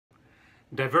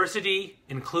Diversity,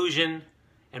 inclusion,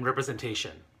 and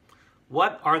representation.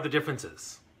 What are the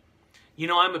differences? You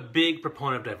know, I'm a big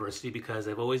proponent of diversity because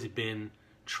I've always been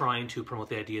trying to promote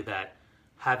the idea that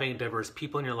having diverse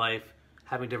people in your life,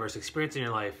 having diverse experience in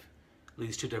your life,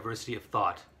 leads to diversity of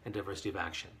thought and diversity of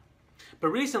action. But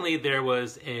recently there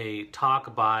was a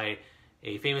talk by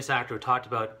a famous actor who talked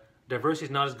about diversity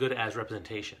is not as good as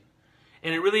representation.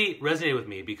 And it really resonated with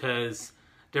me because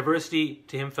diversity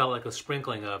to him felt like a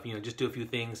sprinkling of, just do a few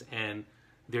things and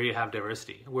there you have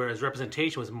diversity. Whereas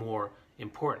representation was more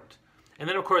important. And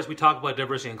then of course we talk about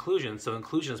diversity and inclusion, so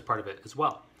inclusion is part of it as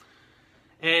well.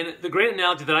 And the great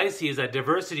analogy that I see is that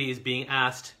diversity is being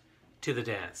asked to the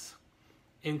dance.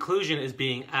 Inclusion is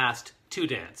being asked to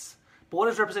dance. But what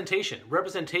is representation?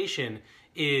 Representation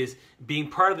is being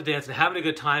part of the dance and having a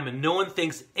good time and no one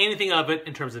thinks anything of it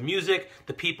in terms of music,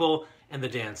 the people, and the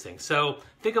dancing. So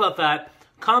think about that.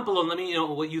 Comment below and let me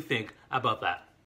know what you think about that.